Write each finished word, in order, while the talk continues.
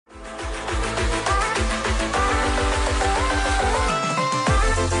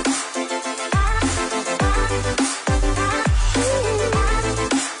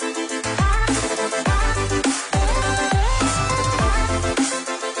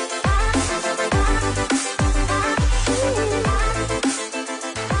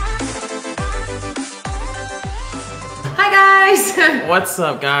What's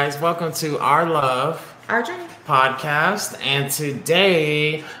up, guys? Welcome to Our Love Our Dream podcast. And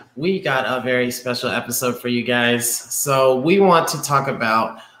today we got a very special episode for you guys. So we want to talk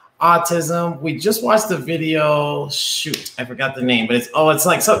about autism. We just watched the video. Shoot, I forgot the name, but it's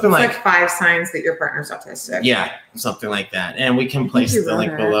like something like 5 signs that your partner's autistic. Yeah, something like that. And we can place the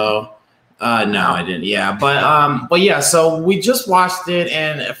link below. No, I didn't. Yeah, but yeah. So we just watched it,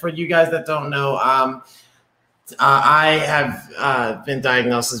 and for you guys that don't know, I have been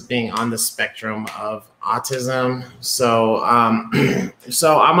diagnosed as being on the spectrum of autism. So,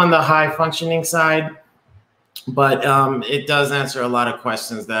 so I'm on the high functioning side, but it does answer a lot of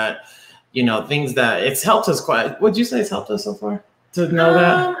questions that, things that it's helped us quite. Would you say it's helped us so far to know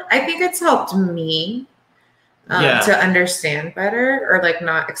that? I think it's helped me to understand better, or like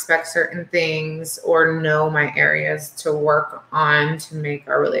not expect certain things, or know my areas to work on to make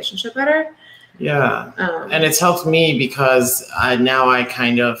our relationship better. Yeah. And it's helped me because now I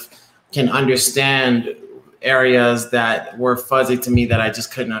kind of can understand areas that were fuzzy to me that I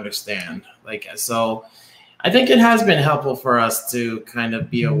just couldn't understand. So I think it has been helpful for us to kind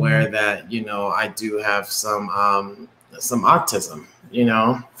of be aware that, I do have some autism,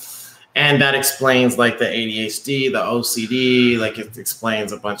 and that explains like the ADHD, the OCD, like it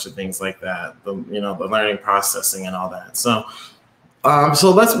explains a bunch of things like that, the learning processing and all that. So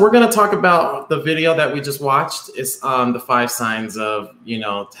we're going to talk about the video that we just watched. It's the 5 signs of,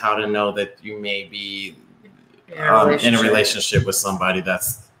 how to know that you may be in a relationship with somebody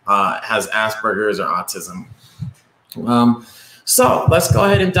that's has Asperger's or autism. So let's go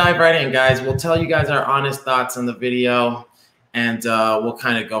ahead and dive right in, guys. We'll tell you guys our honest thoughts on the video, and we'll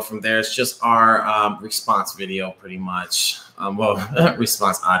kind of go from there. It's just our response video pretty much.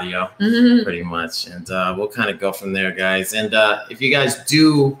 Response audio pretty much. And we'll kind of go from there, guys. And if you guys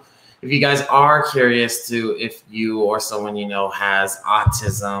are curious if you or someone has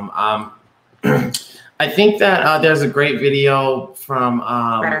autism, I think that there's a great video from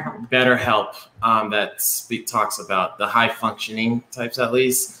BetterHelp that talks about the high functioning types, at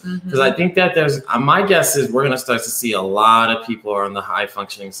least. Because I think that there's, my guess is we're going to start to see a lot of people are on the high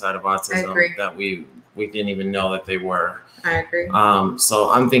functioning side of autism that we didn't even know that they were. I agree. So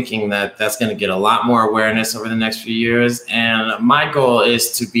I'm thinking that that's going to get a lot more awareness over the next few years. And my goal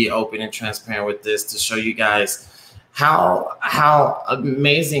is to be open and transparent with this, to show you guys how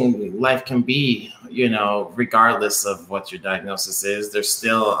amazing life can be, regardless of what your diagnosis is. There's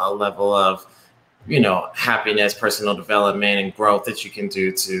still a level of, happiness, personal development, and growth that you can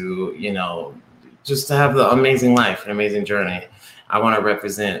do to, just to have the amazing life, an amazing journey. I want to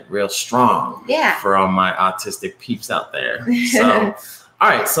represent real strong for all my autistic peeps out there. So, all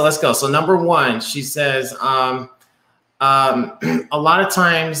right, so let's go. So number 1, she says, a lot of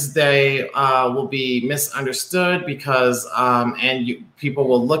times they will be misunderstood because, people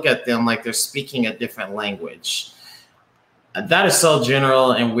will look at them like they're speaking a different language. That is so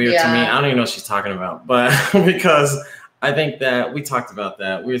general and weird to me. I don't even know what she's talking about, but because I think that we talked about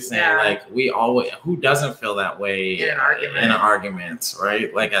that. We were saying who doesn't feel that way in an argument,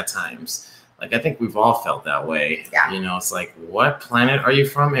 right? Like at times, like I think we've all felt that way. Yeah. It's like, what planet are you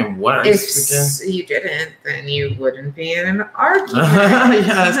from, and what are you speaking? If you didn't, then you wouldn't be in an argument. Yeah,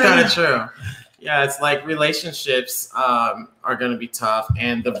 that's kind of true. Yeah, it's like relationships are going to be tough,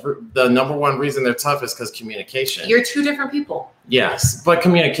 and the number one reason they're tough is because communication. You're 2 different people. Yes, but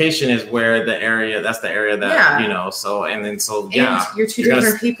communication is where that's the area that So and you're 2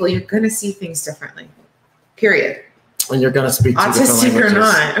 different people. You're going to see things differently. Period. And you're going to speak 2 different languages. Autistic or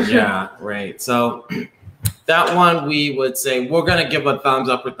not. Yeah, right. So that one, we would say we're going to give a thumbs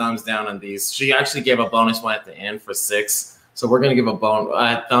up or thumbs down on these. She actually gave a bonus one at the end for 6. So we're going to give a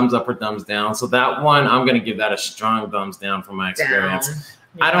thumbs up or thumbs down. So that one, I'm going to give that a strong thumbs down from my experience.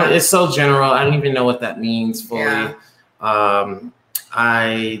 It's so general. I don't even know what that means fully. Yeah.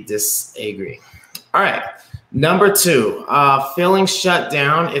 I disagree. All right. Number 2, feeling shut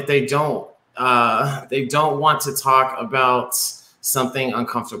down if they don't want to talk about something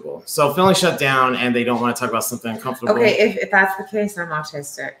uncomfortable. So feeling shut down and they don't want to talk about something uncomfortable. Okay, if that's the case, I'm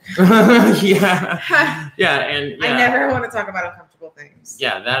autistic. And I never want to talk about uncomfortable things.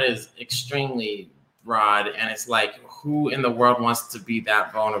 Yeah, that is extremely broad, and it's like, who in the world wants to be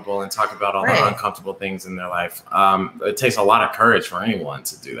that vulnerable and talk about all the uncomfortable things in their life? It takes a lot of courage for anyone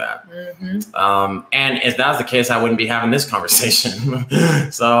to do that. And if that was the case, I wouldn't be having this conversation.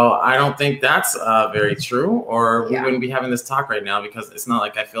 So I don't think that's very true, or we wouldn't be having this talk right now, because it's not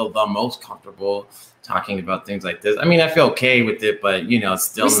like I feel the most comfortable talking about things like this. I mean, I feel okay with it, but you know, it's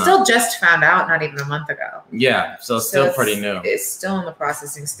still we still just found out not even a month ago. Yeah, so still pretty new. It's still in the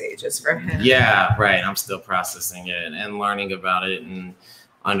processing stages for him. Yeah, right. I'm still processing it and learning about it and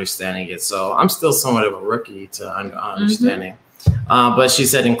understanding it. So I'm still somewhat of a rookie to understanding. But she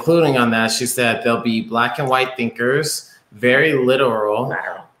said, including on that, she said there'll be black and white thinkers, very literal.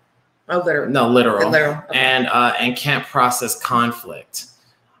 Lateral. Oh, literal. No, literal. Literal. Okay. And can't process conflict.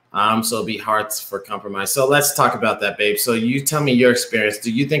 So it'll be hard for compromise. So let's talk about that, babe. So you tell me your experience.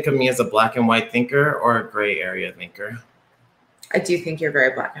 Do you think of me as a black and white thinker or a gray area thinker? I do think you're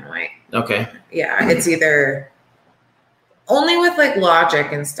very black and white. Okay. Yeah, it's either only with like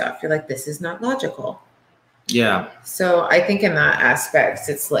logic and stuff. You're like, this is not logical. Yeah. So I think in that aspect,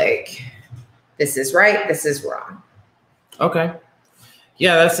 it's like, this is right, this is wrong. Okay.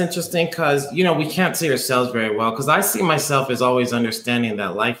 Yeah, that's interesting because, you know, we can't see ourselves very well because I see myself as always understanding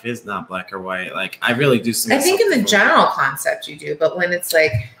that life is not black or white. Like, I really do see myself. I think in the general concept you do, but when it's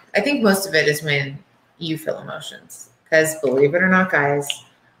like, I think most of it is when you feel emotions. Because believe it or not, guys,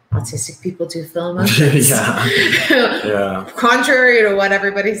 autistic people do feel emotions. Yeah. Contrary to what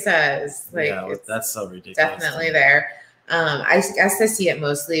everybody says. Like, yeah, that's so ridiculous. Definitely there. I guess I see it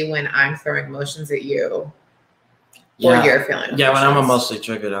mostly when I'm throwing emotions at you. Or you're feeling emotions. Yeah, when I'm emotionally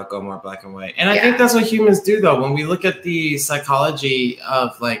triggered, I'll go more black and white. And I think that's what humans do, though. When we look at the psychology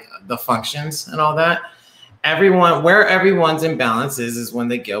of like the functions and all that, where everyone's imbalance is when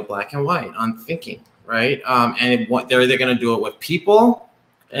they go black and white on thinking, right? And they're either going to do it with people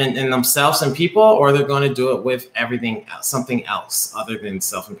and themselves and people, or they're going to do it with everything else, something else other than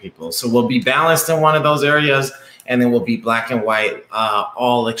self and people. So we'll be balanced in one of those areas, and then we'll be black and white,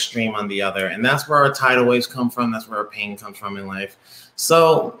 all extreme on the other. And that's where our tidal waves come from. That's where our pain comes from in life.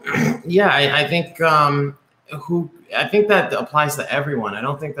 So, yeah, I think that applies to everyone. I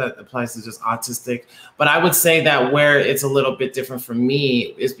don't think that applies to just autistic. But I would say that where it's a little bit different for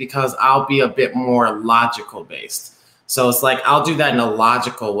me is because I'll be a bit more logical based. So it's like I'll do that in a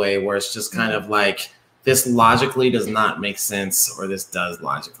logical way where it's just kind of like, this logically does not make sense, or this does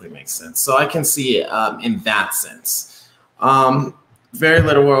logically make sense. So I can see it in that sense. Very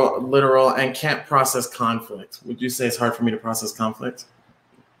literal, and can't process conflict. Would you say it's hard for me to process conflict?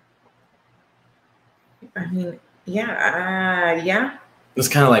 I mean, yeah. It's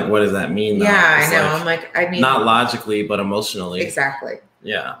kind of like, what does that mean? Yeah, I know. Like, I mean, not logically, but emotionally. Exactly.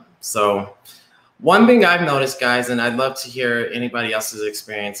 Yeah. So one thing I've noticed, guys, and I'd love to hear anybody else's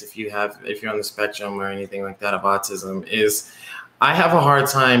experience if you're on the spectrum or anything like that of autism, is I have a hard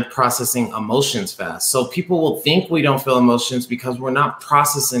time processing emotions fast. So people will think we don't feel emotions because we're not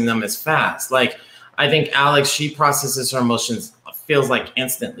processing them as fast. Like, I think Alex, she processes her emotions, feels like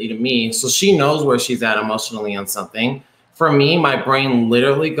instantly to me. So she knows where she's at emotionally on something. For me, my brain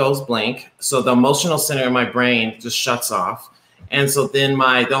literally goes blank. So the emotional center in my brain just shuts off. And so then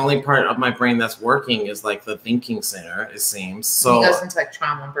the only part of my brain that's working is like the thinking center, it seems. So it goes into like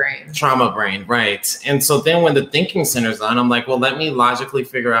trauma brain, right. And so then when the thinking center's on, I'm like, well, let me logically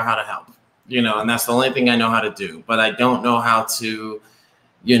figure out how to help, and that's the only thing I know how to do. But I don't know how to,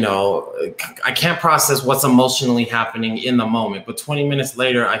 I can't process what's emotionally happening in the moment. But 20 minutes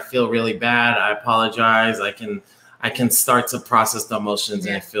later, I feel really bad. I apologize. I can start to process the emotions,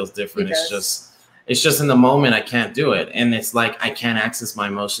 and it feels different. It's just in the moment, I can't do it. And it's like, I can't access my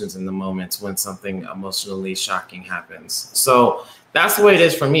emotions in the moments when something emotionally shocking happens. So that's the way it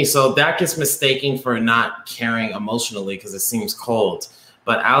is for me. So that gets mistaken for not caring emotionally because it seems cold.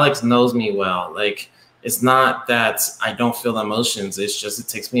 But Alex knows me well. Like, it's not that I don't feel emotions. It's just, it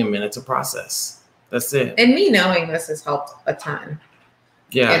takes me a minute to process. That's it. And me knowing this has helped a ton.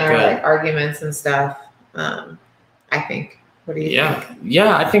 Yeah. In our like arguments and stuff. I think. What do you think?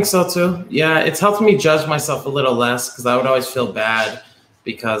 Yeah, I think so too. Yeah, it's helped me judge myself a little less because I would always feel bad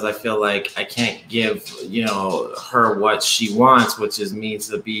because I feel like I can't give, her what she wants, which is me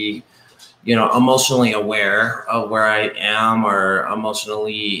to be, emotionally aware of where I am or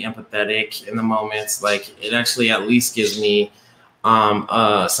emotionally empathetic in the moments. Like, it actually at least gives me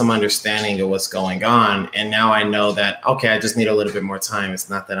some understanding of what's going on. And now I know that, okay, I just need a little bit more time. It's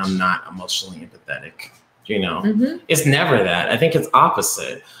not that I'm not emotionally empathetic. It's never that. I think it's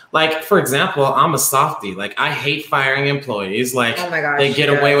opposite. Like, for example, I'm a softie. Like, I hate firing employees. Like, oh my gosh, they get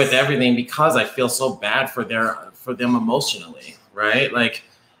away with everything because I feel so bad for them emotionally, right? Like,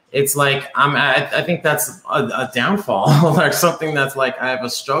 it's like I think that's a downfall or something that's like I have a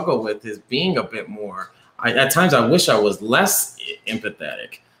struggle with, is being a bit more. At times I wish I was less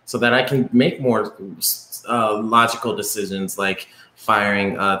empathetic. so that I can make more logical decisions, like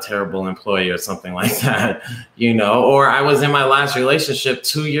firing a terrible employee or something like that, you know. Or I was in my last relationship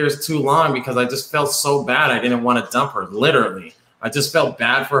 2 years too long because I just felt so bad. I didn't want to dump her, literally. I just felt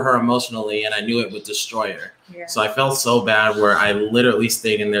bad for her emotionally, and I knew it would destroy her. Yeah. So I felt so bad where I literally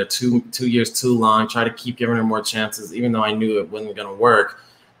stayed in there two years too long, tried to keep giving her more chances, even though I knew it wasn't going to work,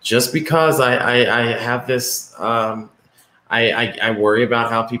 just because I have this, I worry about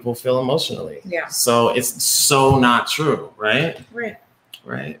how people feel emotionally. Yeah. So it's so not true, right?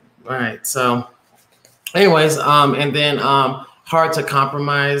 Right. So anyways, and then hard to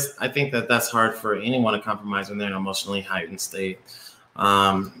compromise. I think that's hard for anyone to compromise when they're in an emotionally heightened state.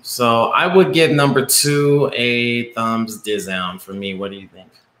 So I would give number 2 a thumbs down for me. What do you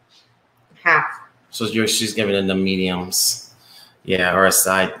think? Half. So she's giving it the mediums. Yeah, or a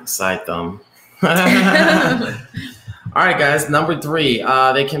side thumb. All right, guys, number 3,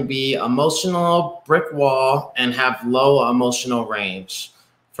 they can be emotional brick wall and have low emotional range.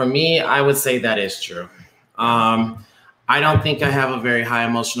 For me, I would say that is true. I don't think I have a very high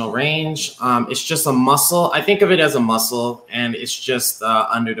emotional range. It's just a muscle. I think of it as a muscle, and it's just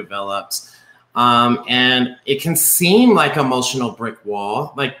underdeveloped. And it can seem like emotional brick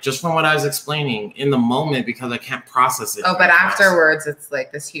wall, like just from what I was explaining in the moment, because I can't process it. Oh, but afterwards, it's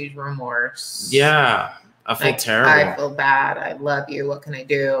like this huge remorse. Yeah, I feel terrible. I feel bad. I love you. What can I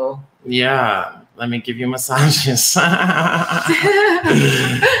do? Yeah, let me give you massages. You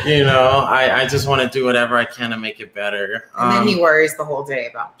know, I just want to do whatever I can to make it better. And then he worries the whole day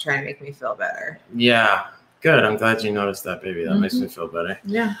about trying to make me feel better. Yeah, good. I'm glad you noticed that, baby. That makes me feel better.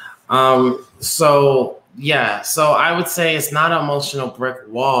 Yeah. So I would say it's not an emotional brick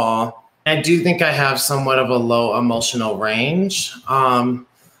wall. I do think I have somewhat of a low emotional range.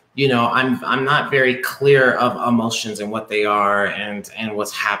 You know, I'm not very clear of emotions and what they are and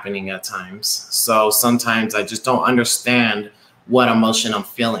what's happening at times. So sometimes I just don't understand what emotion I'm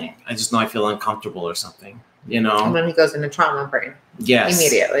feeling. I just know I feel uncomfortable or something, you know? And then he goes into trauma brain. Yes.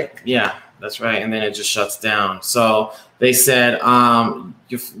 Immediately. Yeah, that's right. And then it just shuts down. So they said,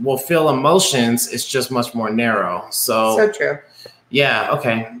 you will feel emotions. It's just much more narrow. So true. Yeah.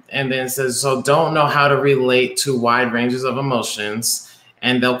 Okay. And then it says, so don't know how to relate to wide ranges of emotions.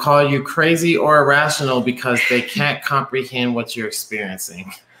 And they'll call you crazy or irrational because they can't comprehend what you're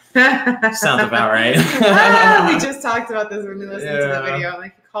experiencing. Sounds about right. We just talked about this when we listened to the video.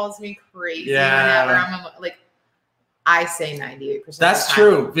 Like, he calls me crazy whenever I'm like, I say 98%. That's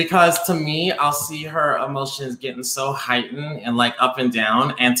true, because to me, I'll see her emotions getting so heightened and like up and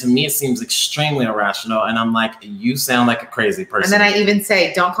down. And to me, it seems extremely irrational. And I'm like, you sound like a crazy person. And then I even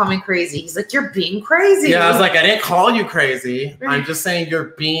say, don't call me crazy. He's like, you're being crazy. Yeah, I was like, I didn't call you crazy. I'm just saying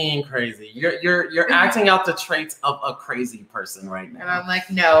you're being crazy. You're acting out the traits of a crazy person right now. And I'm like,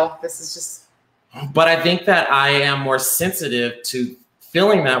 no, this is just. But I think that I am more sensitive to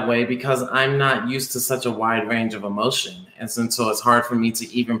feeling that way because I'm not used to such a wide range of emotion. And so it's hard for me to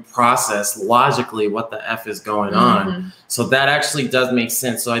even process logically what the F is going on. So that actually does make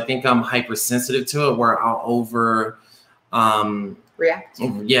sense. So I think I'm hypersensitive to it, where I'll react.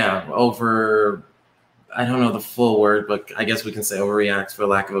 Yeah, I don't know the full word, but I guess we can say overreact for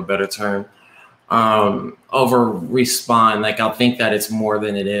lack of a better term. Over respond. Like, I'll think that it's more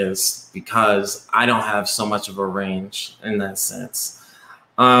than it is because I don't have so much of a range in that sense.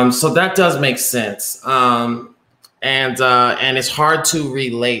 So that does make sense. And it's hard to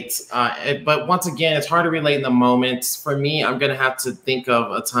relate. But once again, it's hard to relate in the moment. For me, I'm going to have to think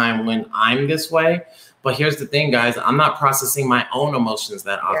of a time when I'm this way. But here's the thing, guys, I'm not processing my own emotions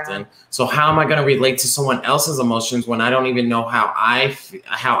that often. So how am I going to relate to someone else's emotions when I don't even know how I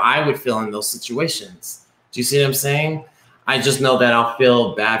would feel in those situations? Do you see what I'm saying? I just know that I'll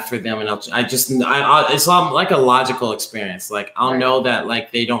feel bad for them, and it's like a logical experience. Like, I'll know that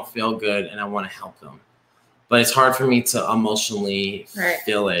like they don't feel good and I want to help them, but it's hard for me to emotionally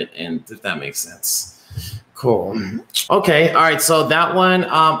feel it. And if that makes sense. Cool. Okay. All right. So that one,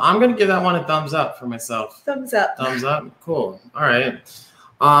 I'm going to give that one a thumbs up for myself. Thumbs up. Thumbs up. Cool. All right.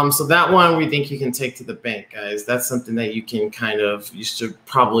 So that one we think you can take to the bank, guys. That's something that you can you should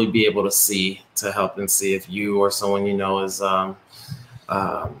probably be able to see to help and see if you or someone you know is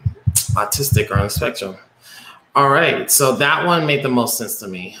autistic or on the spectrum. All right. So that one made the most sense to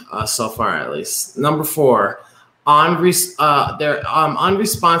me so far, at least. Number 4, they're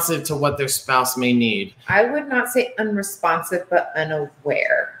unresponsive to what their spouse may need. I would not say unresponsive, but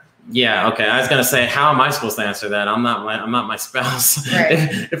unaware. Yeah. Okay. I was gonna say, how am I supposed to answer that? I'm not my spouse.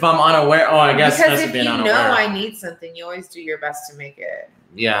 Right. If I'm unaware, I guess because that's if being you unaware. know I need something, you always do your best to make it.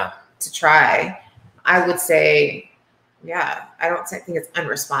 Yeah. To try, I would say Yeah, I don't think it's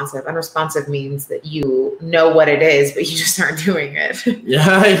unresponsive. Unresponsive means that you know what it is, but you just aren't doing it.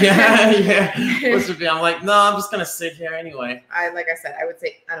 Yeah. What's it be? I'm like, no, I'm just gonna sit here anyway. Like I said, I would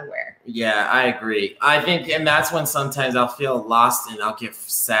say unaware. Yeah, I agree. I think, and that's when sometimes I'll feel lost and I'll get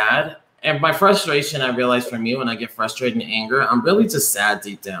sad. And my frustration, I realize for me, when I get frustrated and anger, I'm really just sad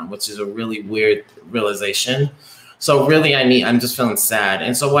deep down, which is a really weird realization. So really, I'm just feeling sad.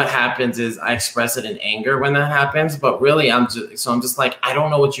 And so what happens is I express it in anger when that happens. But really, I'm just like, I don't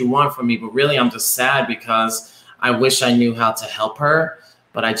know what you want from me. But really, I'm just sad because I wish I knew how to help her,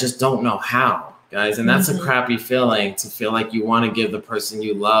 but I just don't know how, guys. And that's a crappy feeling, to feel like you want to give the person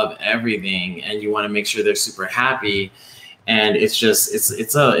you love everything and you want to make sure they're super happy. And it's just,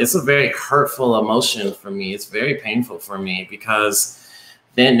 it's a very hurtful emotion for me. It's very painful for me, because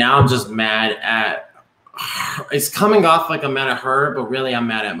then now I'm just mad at, it's coming off like I'm mad at her, but really I'm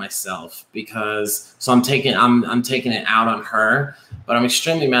mad at myself, because I'm taking it out on her, but I'm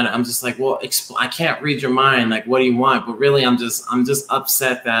extremely mad. I'm just like, well, I can't read your mind. Like, what do you want? But really, I'm just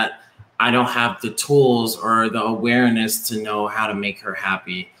upset that I don't have the tools or the awareness to know how to make her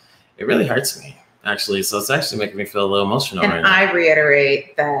happy. It really hurts me, actually. So it's actually making me feel a little emotional right now. And I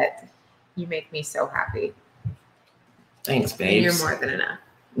reiterate that you make me so happy. Thanks, babe. You're more than enough.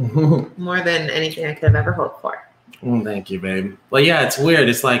 More than anything I could have ever hoped for. Well, thank you, babe. Well, yeah, it's weird.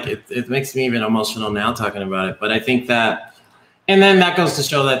 It's like it makes me even emotional now talking about it. But I think that, and then that goes to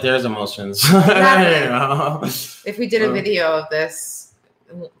show that there's emotions. Exactly. You know? If we did a video of this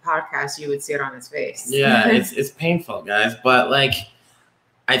podcast, you would see it on his face. Yeah, it's painful, guys. But like,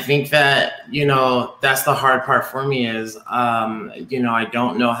 I think that, you know, that's the hard part for me is, you know, I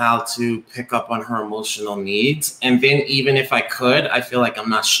don't know how to pick up on her emotional needs. And then even if I could, I feel like I'm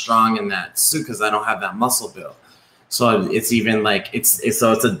not strong in that suit because I don't have that muscle build. So it's even like, it's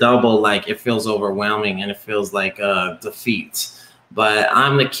a double, like it feels overwhelming and it feels like a defeat. But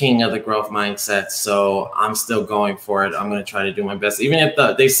I'm the king of the growth mindset, so I'm still going for it. I'm going to try to do my best. Even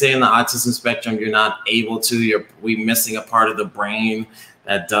if they say in the autism spectrum, you're not able to, we're missing a part of the brain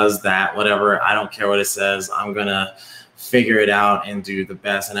that does that, whatever. I don't care what it says. I'm going to figure it out and do the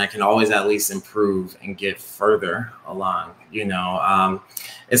best. And I can always at least improve and get further along. You know,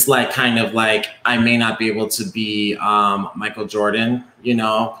 it's like kind of like I may not be able to be Michael Jordan, you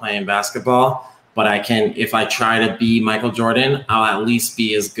know, playing basketball. But I can, if I try to be Michael Jordan, I'll at least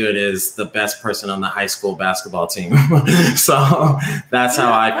be as good as the best person on the high school basketball team. So that's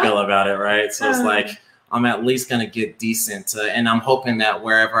how I feel about it, right? So it's like, I'm at least going to get decent. And I'm hoping that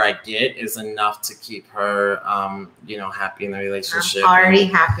wherever I get is enough to keep her, you know, happy in the relationship. I'm already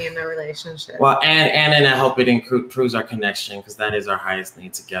happy in the relationship. Well, and I hope it improves our connection, because that is our highest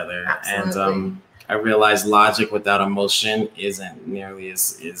need together. Absolutely. And I realize logic without emotion isn't nearly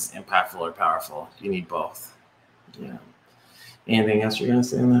as impactful or powerful. You need both. Yeah. Anything else you're going to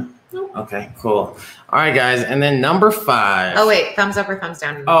say on that? Nope. Okay, cool. All right, guys. And then number 5. Oh, wait. Thumbs up or thumbs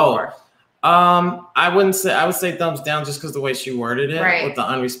down? I would say thumbs down just because the way she worded it with the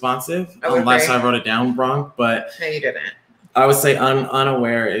unresponsive. Unless I wrote it down wrong, but no, you didn't. I would say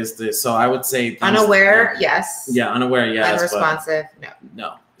unaware is this. So I would say unaware, yes. Yeah, unaware, yes. Unresponsive,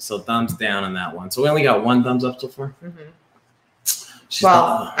 no. So thumbs down on that one. So we only got 1 thumbs up so far.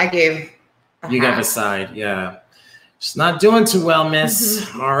 Well, I gave. You gave a side, yeah. She's not doing too well, miss.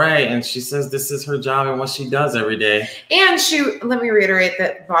 All right. And she says this is her job and what she does every day. And let me reiterate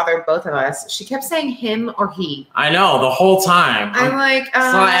that bothered both of us. She kept saying him or he. I know, the whole time. I'm like, so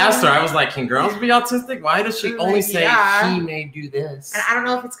I asked her, I was like, can girls be autistic? Why does she only say he may do this? And I don't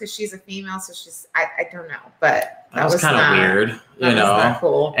know if it's because she's a female, so I don't know, but that was kind of weird, you know. Not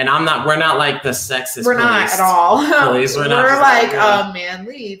cool. And we're not like the sexist. We're not at all. Police. We're like man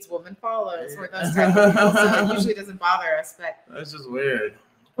leads, woman follows. We're those type of people, so it usually doesn't bother us. But that's just weird.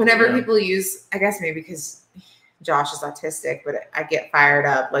 Whenever people use, I guess maybe because Josh is autistic, but I get fired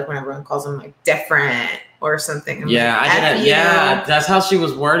up like when everyone calls him like different or something. Yeah, that's how she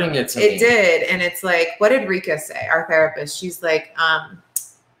was wording it to me. It did, and it's like, what did Rika say? Our therapist. She's like,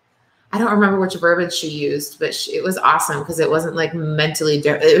 I don't remember which verbiage she used, but it was awesome because it wasn't like mentally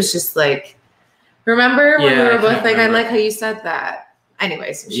different. It was just like, remember when we were both like, I like how you said that.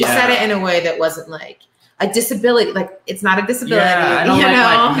 Anyways, she said it in a way that wasn't like a disability. Like, it's not a disability. Yeah,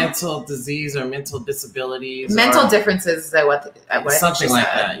 I don't mental disease or mental disabilities. Mental differences is what something like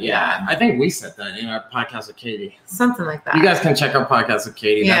that. Yeah. I think we said that in our podcast with Katie. Something like that. You guys can check our podcast with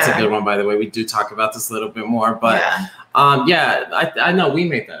Katie. That's a good one, by the way. We do talk about this a little bit more. But I know we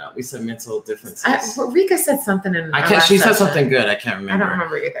made that up. We said mental differences. Rika said something in she said something good. I can't remember. I don't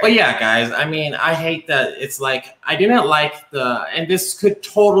remember either. But yeah, guys, I mean, I hate that it's like, I didn't like and this could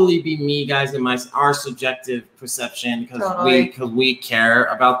totally be me, guys, in our subjective perception, because we care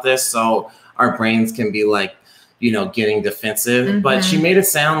about this. So our brains can be like, you know, getting defensive, but she made it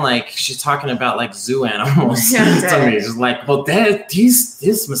sound like she's talking about like zoo animals to me. Just like, well, these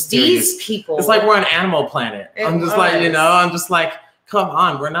mysterious people. It's like we're on Animal Planet. I'm just like, you know, I'm just like, come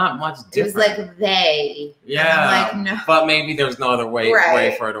on, we're not much different. It was like they. Yeah. Like, no. But maybe there's no other way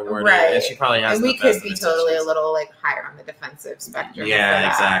for her to word it. And she probably has. And we could be totally a little like higher on the defensive spectrum. Yeah,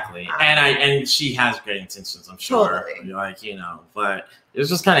 exactly. And she has great intentions, I'm sure. Totally. Like, you know, but it was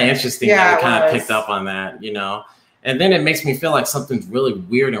just kind of interesting that we kind of picked up on that, you know. And then it makes me feel like something's really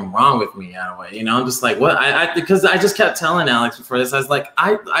weird and wrong with me in a way. You know, I'm just like, what? Because I just kept telling Alex before this, I was like,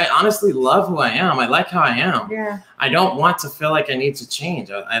 I honestly love who I am. I like how I am. Yeah. I don't want to feel like I need to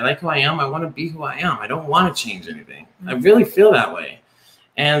change. I like who I am. I want to be who I am. I don't want to change anything. I really feel that way.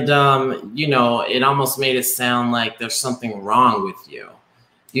 And, you know, it almost made it sound like there's something wrong with you.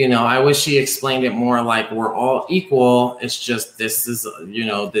 You know, I wish she explained it more like we're all equal. It's just this is, you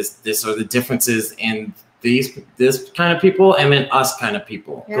know, this are the differences in this kind of people and then us kind of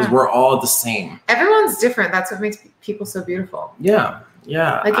people, because we're all the same. Everyone's different. That's what makes people so beautiful. Yeah.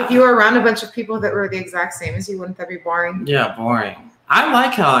 Like if you were around a bunch of people that were the exact same as you, wouldn't that be boring? Yeah, boring. I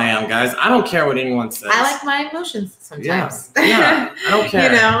like how I am, guys. I don't care what anyone says. I like my emotions sometimes. Yeah. I don't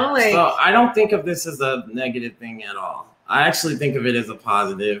care. You know, like, so I don't think of this as a negative thing at all. I actually think of it as a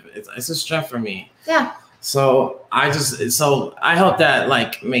positive. It's a strength for me. Yeah. So I hope that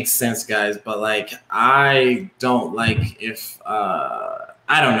like makes sense, guys. But like, I don't like if I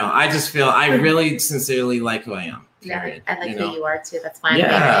don't know. I just feel I really sincerely like who I am. Period. Yeah, I like who you are too. That's why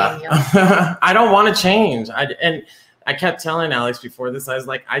I'm you. I don't want to change. I kept telling Alex before this, I was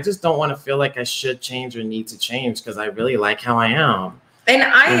like, I just don't want to feel like I should change or need to change, because I really like how I am. And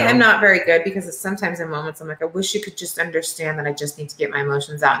I am not very good, because sometimes in moments I'm like, I wish you could just understand that I just need to get my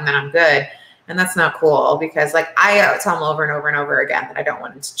emotions out and then I'm good. And that's not cool, because like I tell him over and over and over again that I don't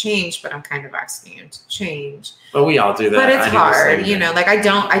want him to change, but I'm kind of asking him to change. But we all do that. But it's hard, you know, like I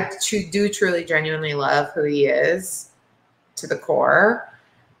do truly genuinely love who he is to the core.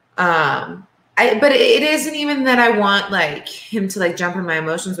 But it isn't even that I want like him to like jump in my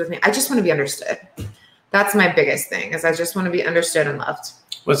emotions with me. I just want to be understood. That's my biggest thing, is I just want to be understood and loved.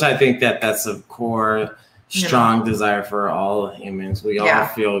 Which I think that's a core strong desire for all humans. We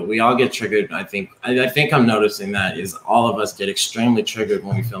all get triggered. I think I'm noticing that is all of us get extremely triggered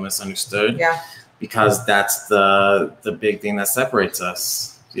when we feel misunderstood. Yeah. Because that's the big thing that separates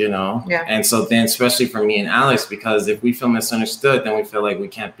us, you know? Yeah. And so then, especially for me and Alex, because if we feel misunderstood, then we feel like we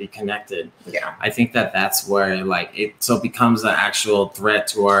can't be connected. Yeah. I think that's where like it becomes an actual threat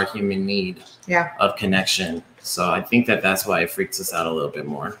to our human need of connection. So I think that's why it freaks us out a little bit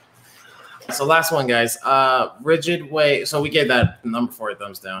more. So last one, guys, rigid way. So we gave that number 4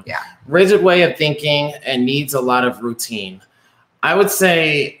 thumbs down. Yeah. Rigid way of thinking and needs a lot of routine. I would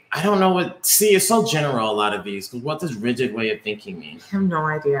say, I don't know it's so general, a lot of these, because what does rigid way of thinking mean? I have no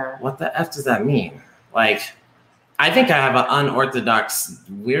idea. What the F does that mean? Like, I think I have an unorthodox,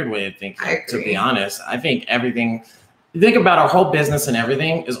 weird way of thinking, to be honest. I think you think about our whole business and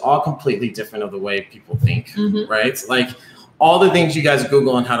everything is all completely different of the way people think, right? Like, all the things you guys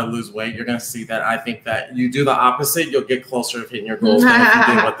Google on how to lose weight, you're going to see that I think that you do the opposite, you'll get closer to hitting your goals than if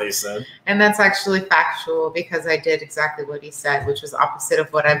you did what they said. And that's actually factual, because I did exactly what he said, which was opposite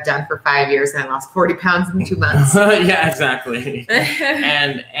of what I've done for 5 years, and I lost 40 pounds in 2 months. Yeah, exactly.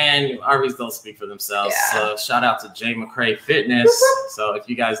 and our results speak for themselves. Yeah. So shout out to Jay McCrae Fitness. So if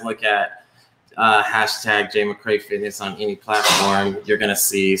you guys look at hashtag Jay McCrae Fitness on any platform, you're going to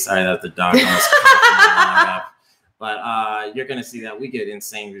see, sorry that the dog was but you're going to see that we get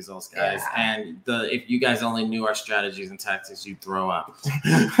insane results, guys. Yeah. And if you guys only knew our strategies and tactics, you'd throw up.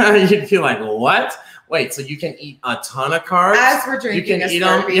 You'd feel like, what? Wait, so you can eat a ton of carbs? As we're drinking, you can eat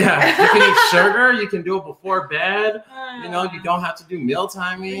them. Yeah, you can eat sugar. You can do it before bed. You know, you don't have to do meal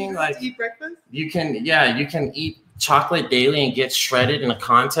timing. Like, eat breakfast. You can eat chocolate daily and get shredded in a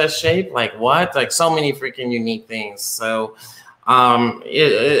contest shape. Like what? Like so many freaking unique things. So.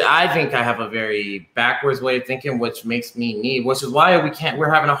 I think I have a very backwards way of thinking, which makes me which is why we're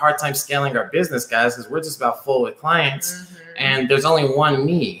having a hard time scaling our business, guys, because we're just about full with clients and there's only one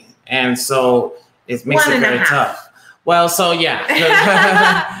me. And so it makes it very tough. Well, so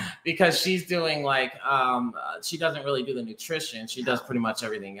yeah, because she's doing like she doesn't really do the nutrition. She does pretty much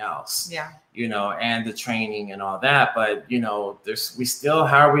everything else. Yeah. You know, and the training and all that. But you know,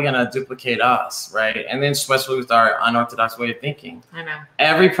 how are we gonna duplicate us, right? And then especially with our unorthodox way of thinking. I know.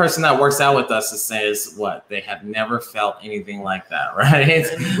 Every person that works out with us says what they have never felt anything like that, right?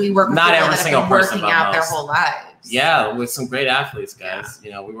 And we work with not every single person working out their whole lives. Yeah, with some great athletes, guys. Yeah.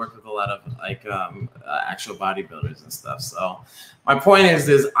 You know, we work with a lot of like actual bodybuilders and stuff. So my point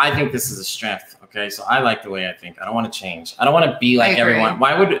is I think this is a strength. Okay, so I like the way I think. I don't want to change. I don't want to be like everyone.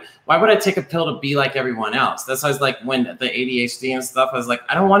 Why would I take a pill to be like everyone else? That's why I was like when the ADHD and stuff. I was like,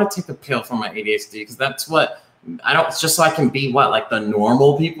 I don't want to take a pill for my ADHD because that's what I don't. Just so I can be like the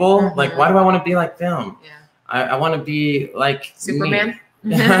normal people. Mm-hmm. Like, why do I want to be like them? Yeah, I want to be like Superman.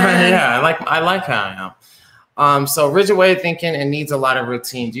 Yeah, I like how I am. So rigid way of thinking and needs a lot of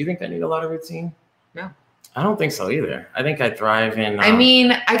routine. Do you think I need a lot of routine? No. I don't think so either. I think I thrive in. I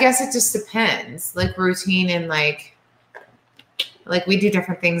mean, I guess it just depends. Like routine and like we do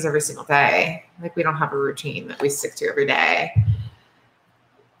different things every single day. Like we don't have a routine that we stick to every day.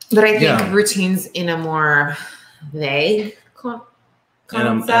 But I think routines in a more vague concept. In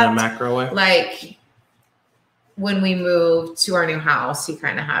a macro way. Like when we moved to our new house, he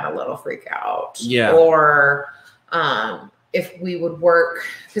kind of had a little freak out. Yeah. Or if we would work,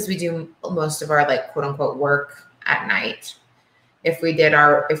 because we do most of our like quote unquote work at night. If we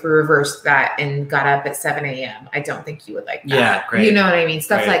reversed that and got up at 7 a.m., I don't think you would like that. Yeah, great. You know what I mean?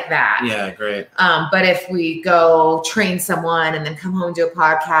 Stuff like that. Yeah, great. But if we go train someone and then come home, do a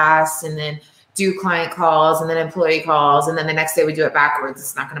podcast and then do client calls and then employee calls and then the next day we do it backwards,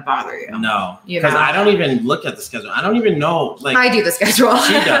 it's not going to bother you. No, because I don't even look at the schedule. I don't even know. Like I do the schedule.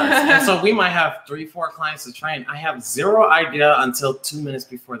 She does. And so we might have 3-4 clients to train. I have zero idea until 2 minutes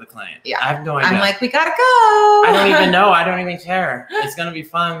before the client. Yeah, I have no idea. I'm like, we gotta go. I don't even know. I don't even care. It's gonna be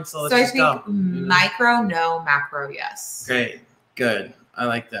fun. So let's just go. Micro, no. Macro, yes. Great. Good. I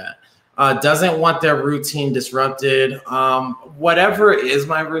like that. Doesn't want their routine disrupted. Whatever is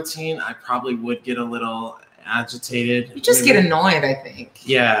my routine, I probably would get a little agitated. You just get annoyed, I think.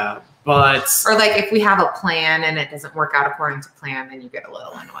 Yeah, but or like if we have a plan and it doesn't work out according to plan, then you get a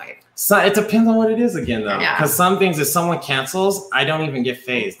little annoyed. So it depends on what it is again, though. Yeah. Because some things, if someone cancels, I don't even get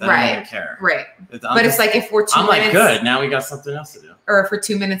phased. I don't even care. Right. It's like if we're 2 minutes. I'm like, good. Now we got something else to do. Or if we're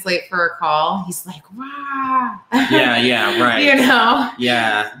 2 minutes late for a call, he's like, wow. Yeah, right. You know?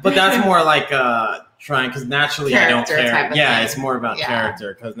 Yeah. But that's more like trying, because naturally character I don't care. Yeah, thing. It's more about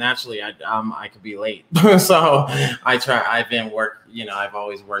character, because naturally I could be late. So I've been I've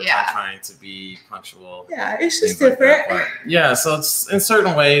always worked on trying to be punctual. Yeah, it's just different. Yeah, so it's in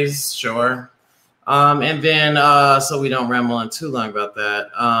certain ways, sure. And then, so we don't ramble on too long about that.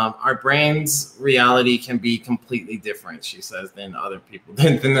 Our brain's reality can be completely different, she says, than other people,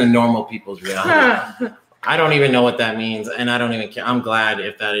 than the normal people's reality. I don't even know what that means, and I don't even care. I'm glad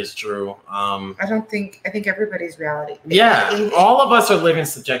if that is true. I think everybody's reality. Yeah, all of us are living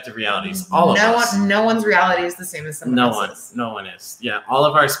subjective realities. All of us. No one's reality is the same as someone else's. No one is. Yeah, all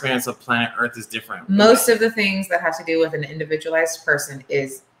of our experience of planet Earth is different. Most of the things that have to do with an individualized person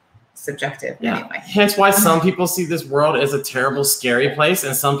is subjective anyway. Hence why some people see this world as a terrible, scary place,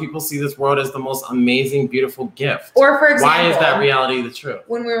 and some people see this world as the most amazing, beautiful gift. Or for example, why is that reality the truth?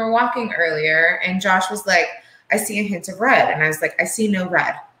 When we were walking earlier and Josh was like, I see a hint of red. And I was like, I see no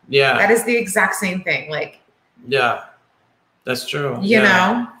red. Yeah. That is the exact same thing. Like, yeah, that's true. You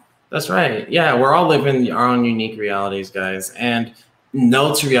know? That's right. Yeah, we're all living our own unique realities, guys. And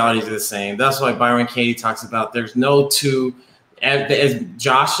no two realities are the same. That's why Byron Katie talks about there's no two. As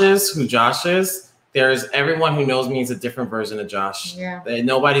Josh is, there's everyone who knows me is a different version of Josh. Yeah.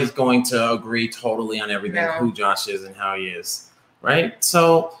 Nobody's going to agree totally on everything who Josh is and how he is. Right.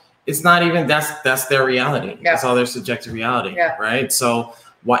 So it's not even that's their reality. Yeah. That's all their subjective reality. Yeah. Right. So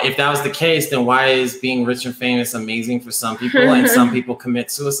if that was the case, then why is being rich and famous amazing for some people and some people commit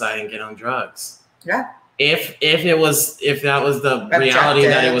suicide and get on drugs? Yeah. If that was the reality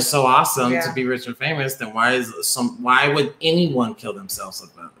that it was so awesome to be rich and famous, then why would anyone kill themselves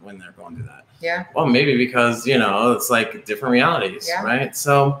when they're going through that? Yeah. Well, maybe because it's like different realities, right?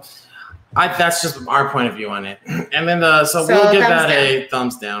 So that's just our point of view on it. And then so we'll give that a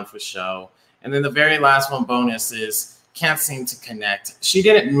thumbs down for show. And then the very last one bonus is can't seem to connect. She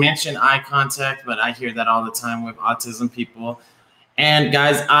didn't mention eye contact, but I hear that all the time with autism people. And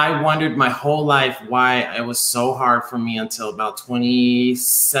guys, I wondered my whole life why it was so hard for me until about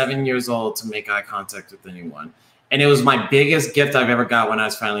 27 years old to make eye contact with anyone. And it was my biggest gift I've ever got when I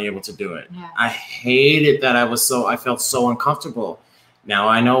was finally able to do it. Yeah. I hated that I felt so uncomfortable. Now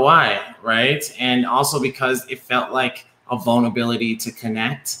I know why, right? And also because it felt like a vulnerability to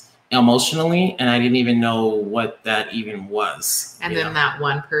connect emotionally, and I didn't even know what that even was. And then that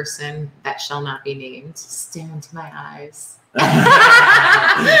one person that shall not be named stare into my eyes.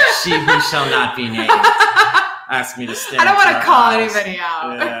 She who shall not be named asked me to stare. I don't want to call eyes. anybody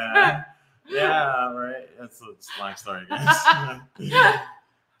out. Yeah, right. That's a long story, guys.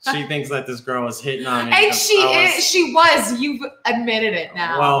 She thinks that this girl was hitting on me. And she was. You've admitted it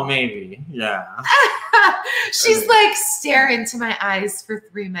now. Well, maybe. Yeah. She's like, stare into my eyes for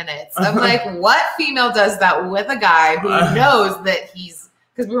 3 minutes. I'm like, what female does that with a guy who knows that he's,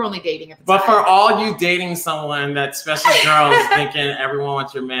 because we were only dating at the time. But for all you dating someone, that special girl is thinking everyone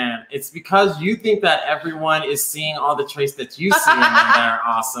wants your man, it's because you think that everyone is seeing all the traits that you see in them that are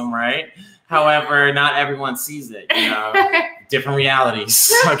awesome, right? However, not everyone sees it, you know. Different realities.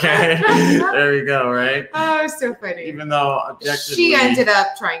 Okay. There we go, right? Oh, so funny. Even though objectively she ended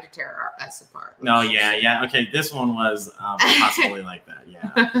up trying to tear us apart. No, yeah. Okay, this one was possibly like that,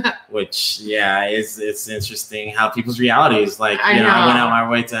 yeah. Which, yeah, it's interesting how people's realities, like, I went out my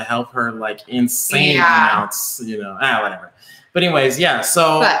way to help her, like, insane amounts, whatever. But anyways, yeah,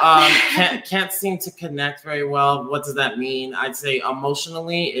 so can't seem to connect very well. What does that mean? I'd say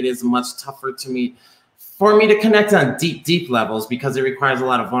emotionally, it is much tougher for me to connect on deep levels because it requires a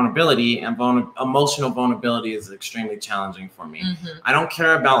lot of vulnerability, and emotional vulnerability is extremely challenging for me. Mm-hmm. I don't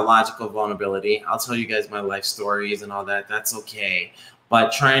care about logical vulnerability. I'll tell you guys my life stories and all that. That's okay.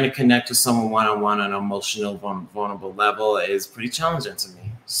 But trying to connect with someone one-on-one on an emotional, vulnerable level is pretty challenging to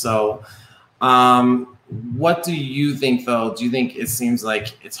me. So what do you think, though? Do you think it seems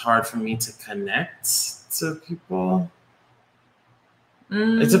like it's hard for me to connect to people?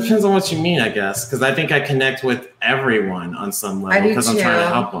 It depends on what you mean, I guess, because I think I connect with everyone on some level because I'm trying to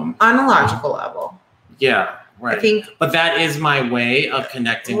help them. On a logical level. Yeah, right. But that is my way of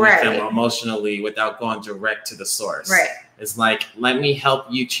connecting with them emotionally without going direct to the source. Right. It's like, let me help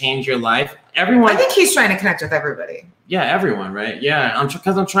you change your life. Everyone. I think he's trying to connect with everybody. Yeah, everyone, right? Yeah,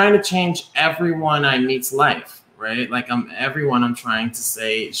 because I'm trying to change everyone I meet's life, right? Like I'm trying to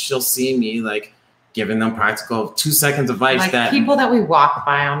say, she'll see me like giving them practical 2 seconds advice, like that people that we walk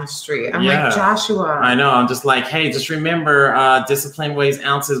by on the street. I'm like, Joshua. I know. I'm just like, hey, just remember, discipline weighs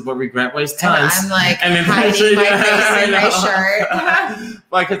ounces, but regret weighs tons. And I'm like, hiding my face in my shirt.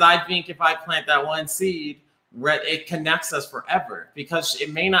 Because I think if I plant that one seed, it connects us forever, because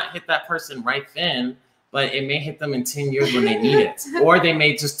it may not hit that person right then, but it may hit them in 10 years when they need it. Or they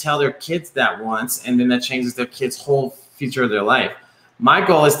may just tell their kids that once, and then that changes their kids' whole future of their life. My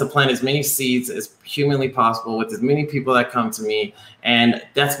goal is to plant as many seeds as humanly possible with as many people that come to me. And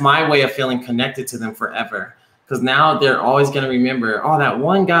that's my way of feeling connected to them forever. Because now they're always going to remember, that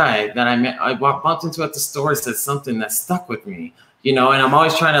one guy that I bumped into at the store said something that stuck with me, and I'm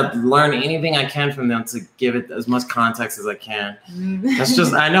always trying to learn anything I can from them to give it as much context as I can. That's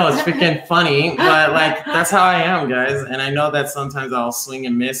just, I know it's freaking funny, but like, that's how I am, guys. And I know that sometimes I'll swing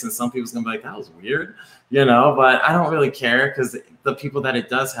and miss, and some people's going to be like, that was weird. But I don't really care, because the people that it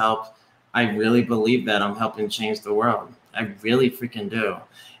does help, I really believe that I'm helping change the world. I really freaking do.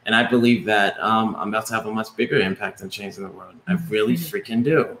 And I believe that I'm about to have a much bigger impact on changing the world. I really freaking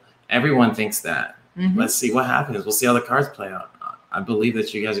do. Everyone thinks that. Mm-hmm. Let's see what happens. We'll see how the cards play out. I believe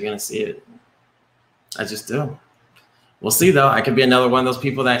that you guys are going to see it. I just do. We'll see, though. I could be another one of those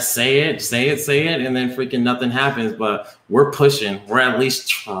people that say it, and then freaking nothing happens. But we're pushing. We're at least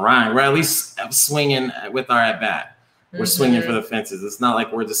trying. We're at least swinging with our at-bat. We're swinging for the fences. It's not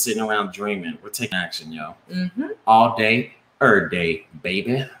like we're just sitting around dreaming. We're taking action, yo. Mm-hmm. All day, day,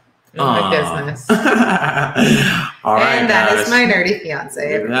 baby. My business. All right, and that is my nerdy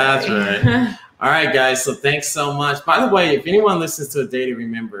fiance. That's right. All right, guys. So thanks so much. By the way, if anyone listens to A Day to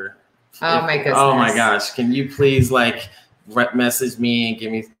Remember, my goodness. Oh my gosh. Can you please message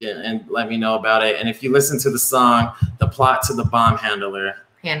me and let me know about it? And if you listen to the song, The Plot to the Bomb Handler.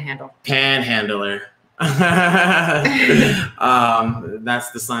 Panhandler. That's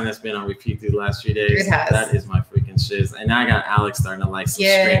the song that's been on repeat through the last few days. It has. That is my freaking shiz. And now I got Alex starting to like some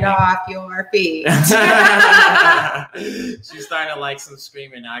screaming. Get off your feet. She's starting to like some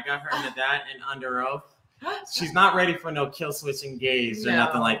screaming. Now I got her into that and Under Oath. She's not ready for no kill switch engaged or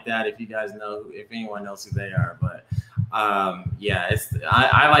nothing like that. If anyone knows who they are, but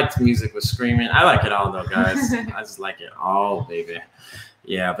I like music with screaming. I like it all though, guys. I just like it all, baby.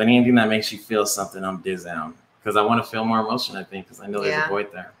 Yeah, but anything that makes you feel something, I'm down, because I want to feel more emotion. I think, because I know there's a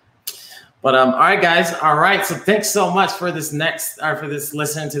void there. But all right, guys. All right. So thanks so much for this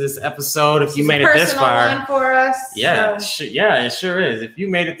listening to this episode. If you made it this far, one for us. Yeah, it sure is. If you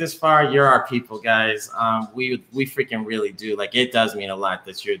made it this far, you're our people, guys. We freaking really do. Like, it does mean a lot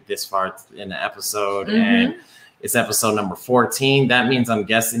that you're this far in the episode, and it's episode number 14. That means I'm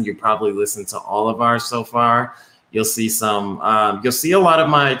guessing you probably listened to all of ours so far. You'll see you'll see a lot of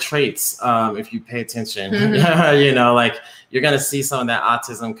my traits if you pay attention. You know, like, you're gonna see some of that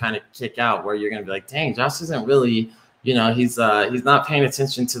autism kind of kick out, where you're gonna be like, dang, Josh isn't really, you know, he's not paying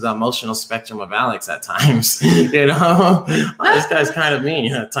attention to the emotional spectrum of Alex at times. You know, this guy's kind of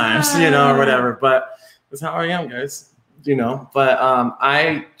mean at times, you know, or whatever. But that's how I am, guys. You know, but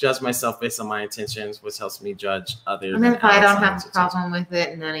I judge myself based on my intentions, which helps me judge others. And if I don't have a problem with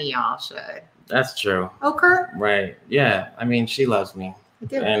it, none of y'all should. That's true. Okay. Right. Yeah. I mean, she loves me. We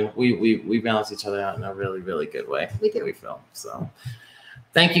do. And we balance each other out in a really, really good way. We do. We feel. So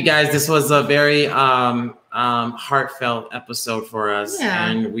thank you, guys. This was a very heartfelt episode for us. Yeah.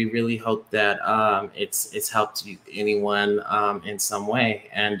 And we really hope that it's helped anyone in some way.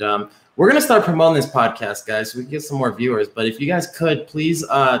 And we're going to start promoting this podcast, guys, so we can get some more viewers. But if you guys could, please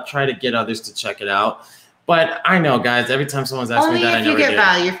try to get others to check it out. But I know, guys, every time someone's asked me that, I never Only if you get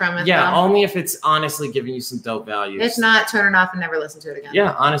value from it. Yeah, though. only if it's honestly giving you some dope value. If not, turn it off and never listen to it again.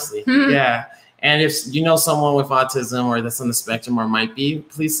 Yeah, honestly. Yeah. And if you know someone with autism or that's on the spectrum or might be,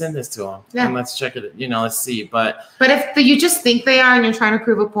 please send this to them. Yeah. And let's check it. You know, let's see. But if you just think they are and you're trying to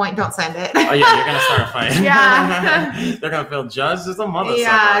prove a point, don't send it. Oh, yeah, you're going to start a fight. Yeah. They're going to feel judged as a mother.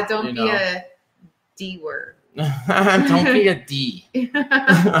 Yeah, don't be a D word. Don't be a D.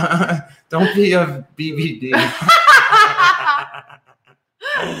 Don't be a BBD.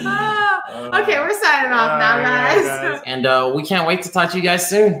 Okay, we're signing off now, guys. And we can't wait to talk to you guys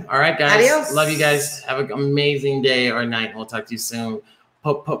soon. All right, guys. Adios. Love you guys. Have an amazing day or night. We'll talk to you soon.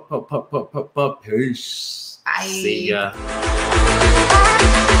 Peace. Bye. See ya.